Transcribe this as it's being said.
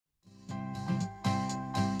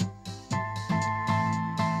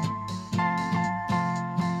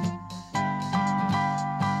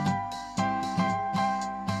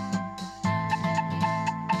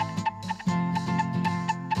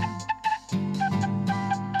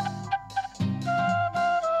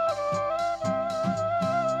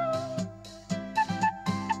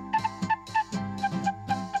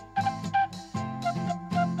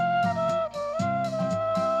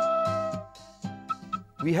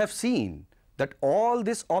We have seen that all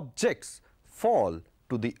these objects fall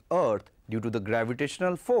to the earth due to the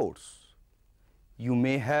gravitational force. You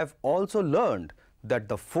may have also learned that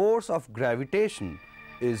the force of gravitation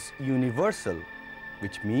is universal,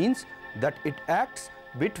 which means that it acts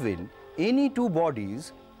between any two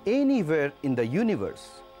bodies anywhere in the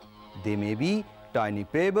universe. They may be tiny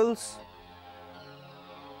pebbles,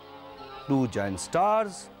 two giant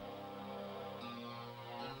stars,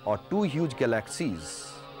 or two huge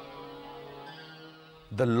galaxies.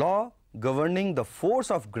 The law governing the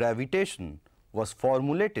force of gravitation was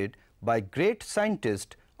formulated by great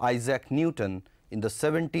scientist Isaac Newton in the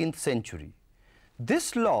 17th century.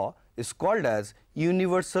 This law is called as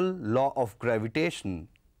Universal Law of Gravitation,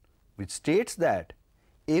 which states that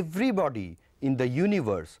every body in the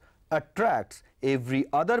universe attracts every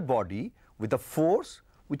other body with a force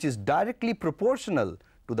which is directly proportional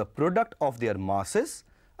to the product of their masses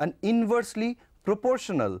and inversely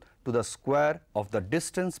proportional to the square of the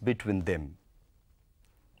distance between them.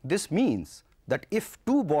 This means that if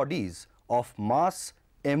two bodies of mass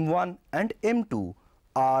m1 and m2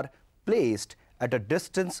 are placed at a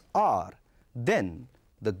distance r, then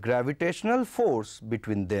the gravitational force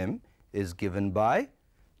between them is given by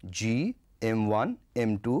g m1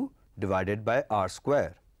 m2 divided by r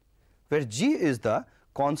square, where g is the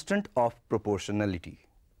constant of proportionality.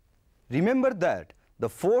 Remember that the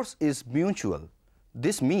force is mutual.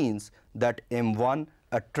 This means that m1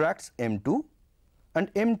 attracts m2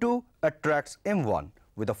 and m2 attracts m1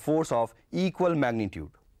 with a force of equal magnitude.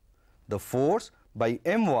 The force by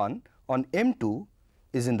m1 on m2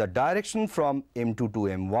 is in the direction from m2 to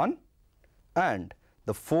m1, and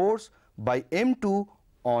the force by m2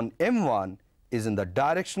 on m1 is in the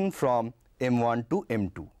direction from m1 to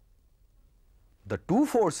m2. The two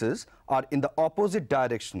forces are in the opposite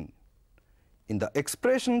direction. In the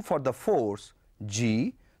expression for the force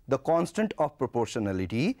g, the constant of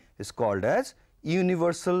proportionality is called as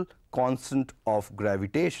universal constant of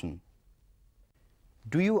gravitation.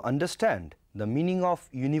 Do you understand the meaning of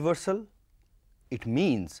universal? It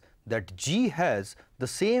means that g has the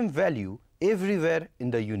same value everywhere in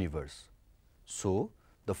the universe. So,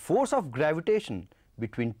 the force of gravitation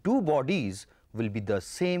between two bodies will be the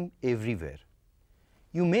same everywhere.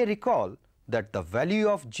 You may recall that the value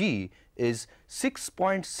of g is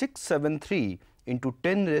 6.673 into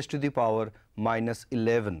 10 raised to the power minus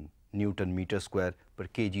 11 Newton meter square per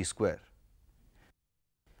kg square.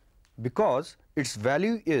 Because its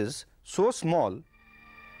value is so small,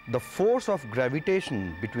 the force of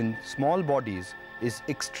gravitation between small bodies is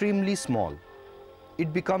extremely small.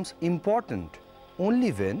 It becomes important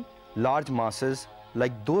only when large masses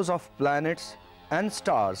like those of planets and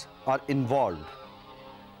stars are involved.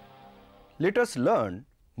 Let us learn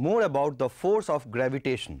more about the force of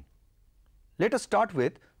gravitation. Let us start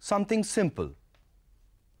with something simple.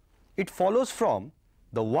 It follows from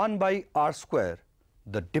the 1 by r square,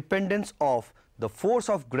 the dependence of the force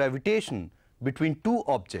of gravitation between two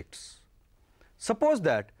objects. Suppose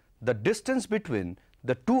that the distance between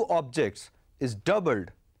the two objects is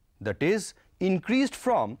doubled, that is, increased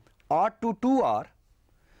from r to 2r.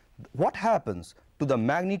 What happens to the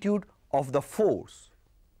magnitude of the force?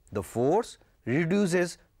 The force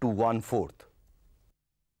reduces to 1/4.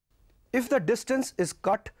 If the distance is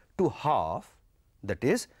cut to half, that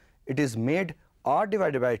is, it is made r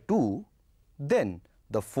divided by 2, then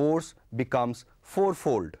the force becomes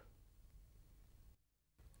 4-fold.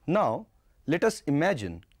 Now, let us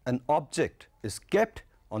imagine an object is kept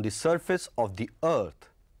on the surface of the earth.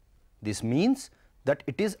 This means that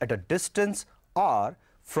it is at a distance r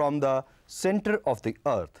from the center of the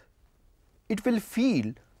earth. It will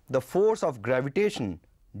feel the force of gravitation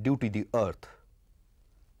due to the earth.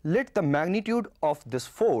 Let the magnitude of this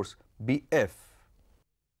force be F.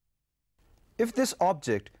 If this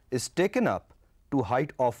object is taken up to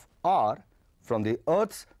height of r from the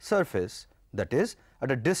earth's surface, that is,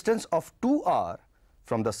 at a distance of 2r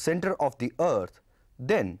from the center of the earth,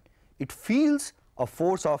 then it feels a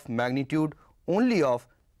force of magnitude only of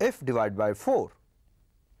F divided by 4.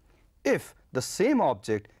 If the same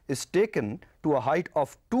object is taken to a height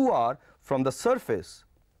of 2r from the surface,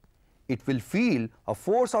 it will feel a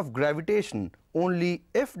force of gravitation only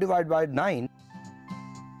F divided by 9.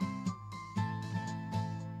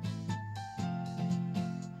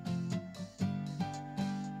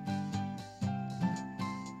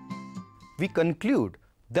 We conclude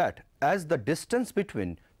that as the distance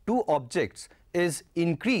between two objects is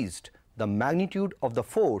increased, the magnitude of the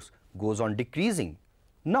force goes on decreasing.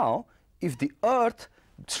 Now, if the earth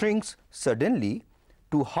shrinks suddenly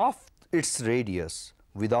to half its radius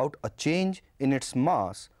without a change in its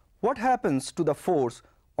mass, What happens to the force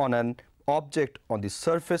on an object on the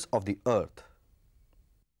surface of the earth?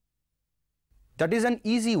 That is an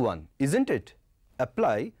easy one, isn't it?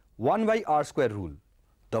 Apply 1 by r square rule.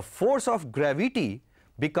 The force of gravity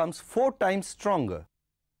becomes 4 times stronger.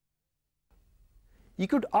 You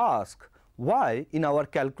could ask why in our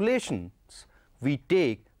calculations we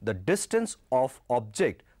take the distance of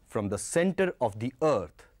object from the center of the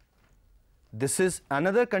earth. This is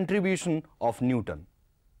another contribution of Newton.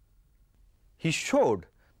 He showed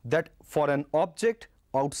that for an object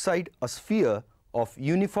outside a sphere of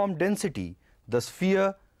uniform density, the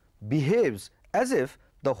sphere behaves as if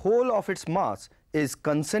the whole of its mass is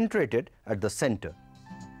concentrated at the center.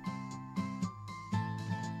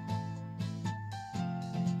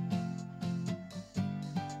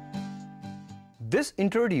 This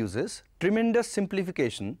introduces tremendous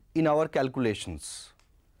simplification in our calculations.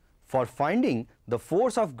 For finding the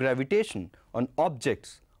force of gravitation on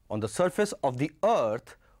objects on the surface of the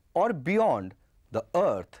earth or beyond, the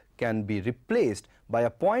earth can be replaced by a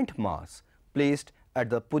point mass placed at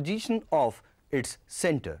the position of its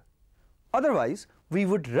center. Otherwise, we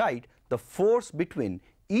would write the force between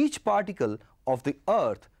each particle of the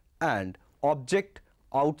earth and object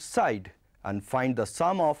outside and find the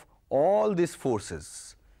sum of all these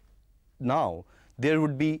forces. Now, there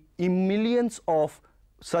would be millions of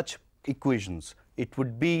such equations. It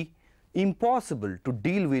would be impossible to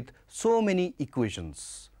deal with so many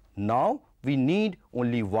equations. Now, we need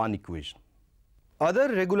only one equation.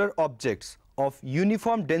 Other regular objects of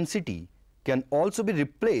uniform density can also be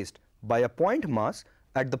replaced by a point mass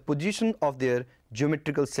at the position of their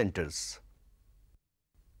geometrical centers.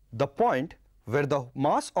 The point where the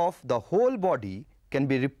mass of the whole body can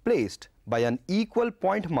be replaced by an equal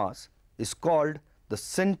point mass is called the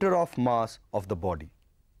center of mass of the body.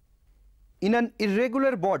 In an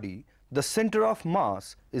irregular body, the center of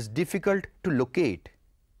mass is difficult to locate.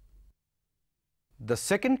 The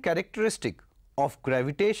second characteristic of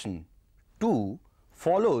gravitation, too,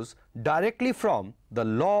 follows directly from the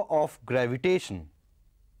law of gravitation.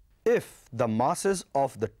 If the masses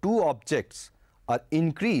of the two objects are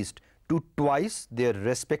increased to twice their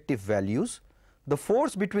respective values, the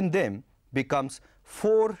force between them becomes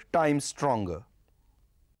 4 times stronger.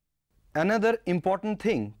 Another important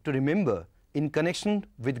thing to remember in connection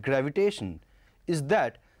with gravitation is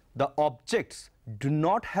that the objects do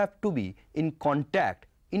not have to be in contact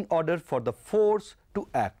in order for the force to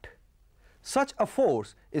act. Such a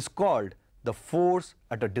force is called the force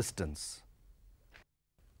at a distance.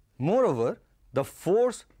 Moreover, the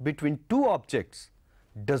force between two objects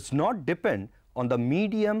does not depend on the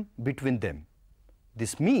medium between them.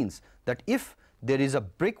 This means that if there is a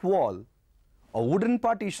brick wall, a wooden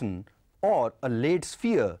partition, or a lead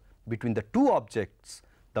sphere between the two objects,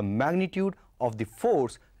 the magnitude of the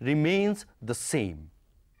force remains the same.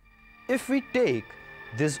 If we take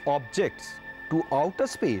these objects to outer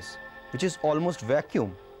space, which is almost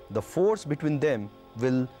vacuum, the force between them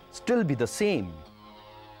will still be the same.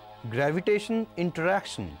 Gravitation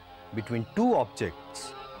interaction between two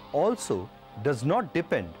objects also does not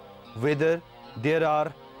depend whether there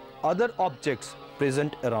are other objects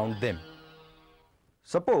present around them.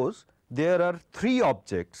 Suppose there are 3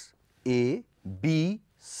 objects A, B,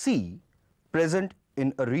 C present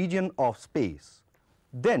in a region of space.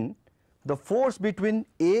 Then the force between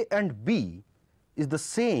A and B is the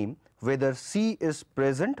same whether C is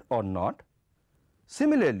present or not.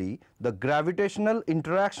 Similarly, the gravitational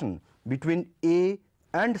interaction between A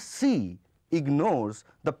and C ignores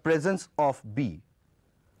the presence of B.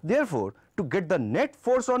 Therefore, to get the net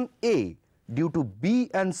force on A due to B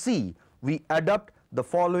and C, we adopt the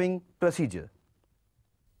following procedure.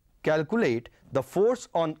 Calculate the force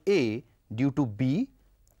on A due to B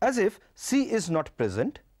as if C is not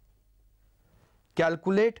present.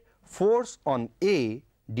 Calculate force on A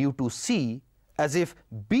due to C as if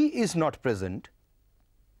B is not present.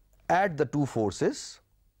 Add the two forces.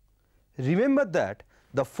 Remember that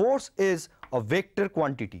the force is a vector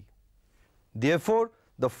quantity. Therefore,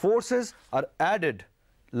 the forces are added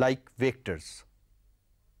like vectors.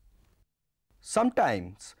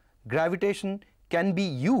 Sometimes gravitation can be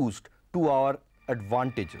used to our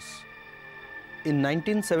advantages. In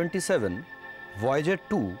 1977, Voyager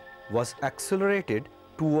 2 was accelerated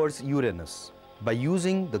towards Uranus by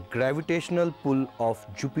using the gravitational pull of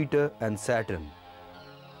Jupiter and Saturn.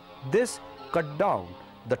 This cut down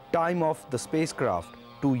the time of the spacecraft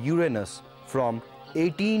to Uranus from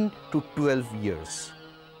 18 to 12 years.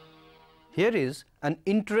 Here is an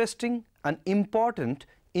interesting and important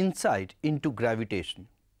insight into gravitation.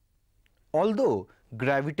 Although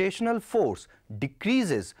gravitational force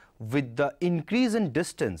decreases with the increase in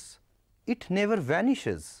distance, it never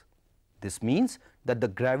vanishes. This means that the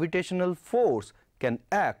gravitational force can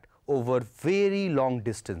act over very long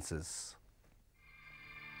distances.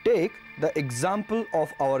 Take the example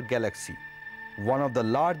of our galaxy, one of the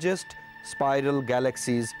largest spiral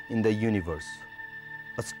galaxies in the universe.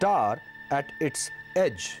 A star at its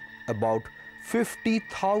edge, about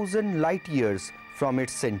 50,000 light years from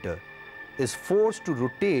its center, is forced to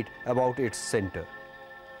rotate about its center.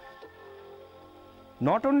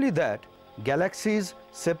 Not only that, galaxies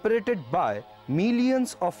separated by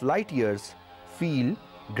millions of light years feel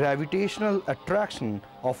gravitational attraction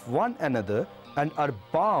of one another and are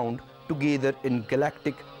bound together in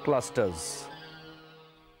galactic clusters.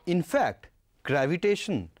 In fact,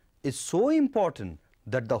 gravitation is so important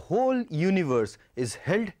that the whole universe is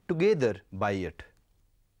held together by it.